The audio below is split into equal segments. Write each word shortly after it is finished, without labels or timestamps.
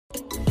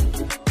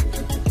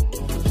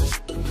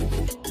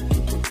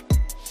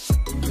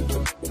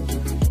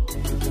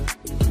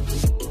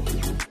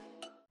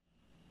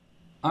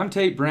I'm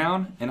Tate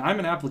Brown, and I'm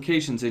an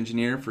applications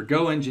engineer for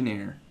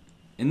GoEngineer.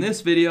 In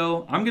this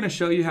video, I'm going to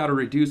show you how to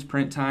reduce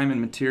print time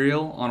and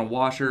material on a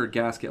washer or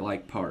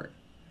gasket-like part.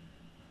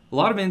 A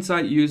lot of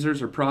Insight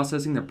users are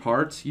processing their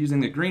parts using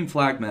the green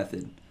flag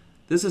method.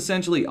 This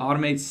essentially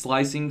automates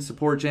slicing,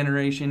 support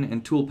generation,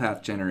 and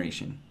toolpath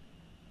generation.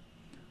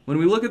 When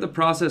we look at the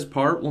processed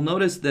part, we'll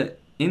notice that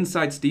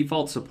Insight's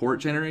default support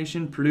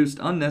generation produced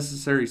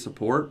unnecessary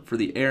support for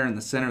the air in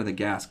the center of the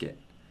gasket.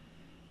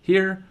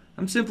 Here,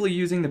 I'm simply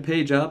using the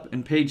page up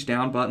and page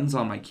down buttons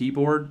on my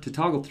keyboard to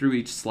toggle through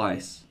each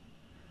slice.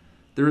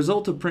 The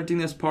result of printing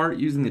this part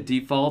using the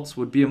defaults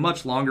would be a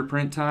much longer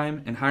print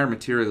time and higher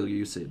material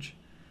usage.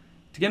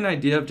 To get an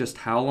idea of just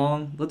how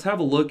long, let's have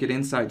a look at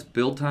Insight's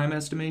build time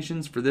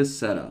estimations for this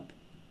setup.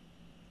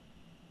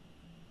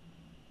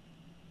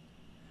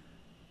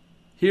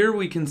 Here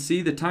we can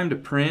see the time to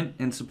print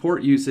and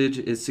support usage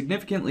is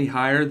significantly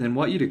higher than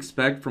what you'd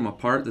expect from a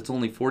part that's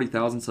only 40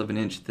 thousandths of an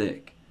inch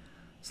thick.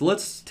 So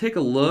let's take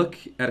a look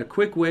at a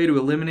quick way to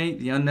eliminate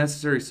the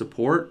unnecessary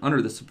support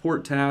under the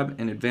Support tab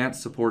and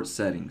Advanced Support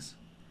settings.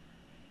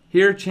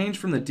 Here, change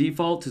from the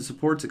default to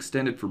Supports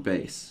Extended for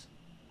Base.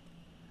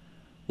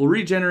 We'll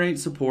regenerate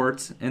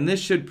supports, and this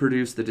should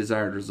produce the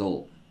desired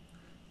result.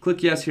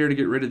 Click Yes here to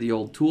get rid of the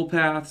old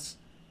toolpaths,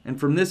 and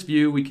from this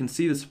view we can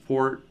see the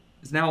support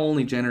is now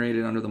only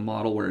generated under the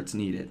model where it's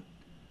needed.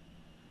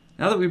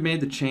 Now that we've made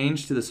the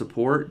change to the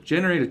support,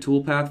 generate a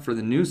toolpath for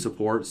the new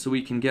support so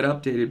we can get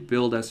updated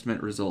build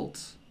estimate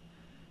results.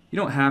 You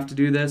don't have to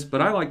do this,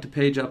 but I like to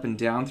page up and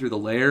down through the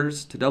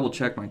layers to double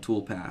check my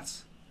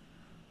toolpaths.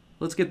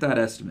 Let's get that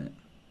estimate.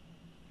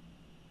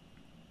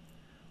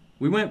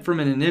 We went from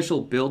an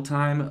initial build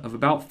time of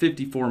about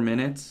 54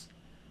 minutes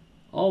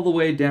all the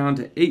way down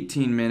to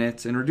 18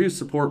 minutes and reduced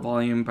support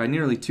volume by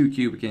nearly 2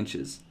 cubic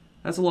inches.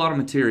 That's a lot of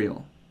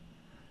material.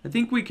 I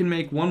think we can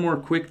make one more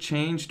quick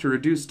change to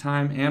reduce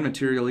time and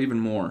material even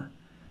more. I'm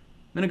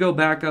going to go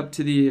back up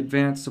to the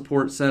advanced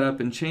support setup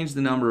and change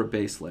the number of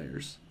base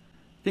layers.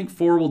 I think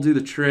 4 will do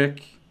the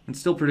trick and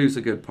still produce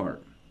a good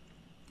part.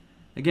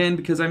 Again,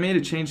 because I made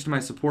a change to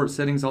my support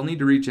settings, I'll need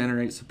to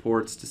regenerate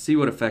supports to see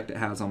what effect it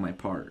has on my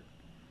part.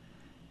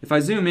 If I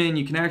zoom in,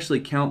 you can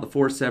actually count the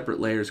 4 separate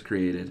layers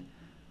created.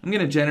 I'm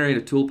going to generate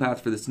a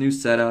toolpath for this new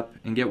setup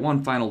and get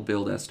one final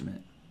build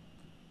estimate.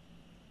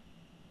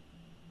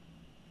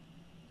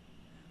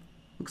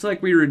 Looks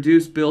like we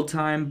reduced build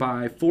time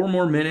by 4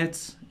 more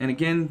minutes and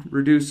again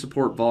reduced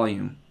support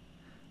volume.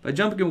 By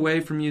jumping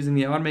away from using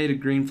the automated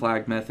green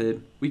flag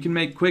method, we can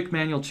make quick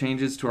manual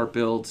changes to our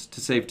builds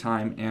to save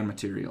time and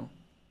material.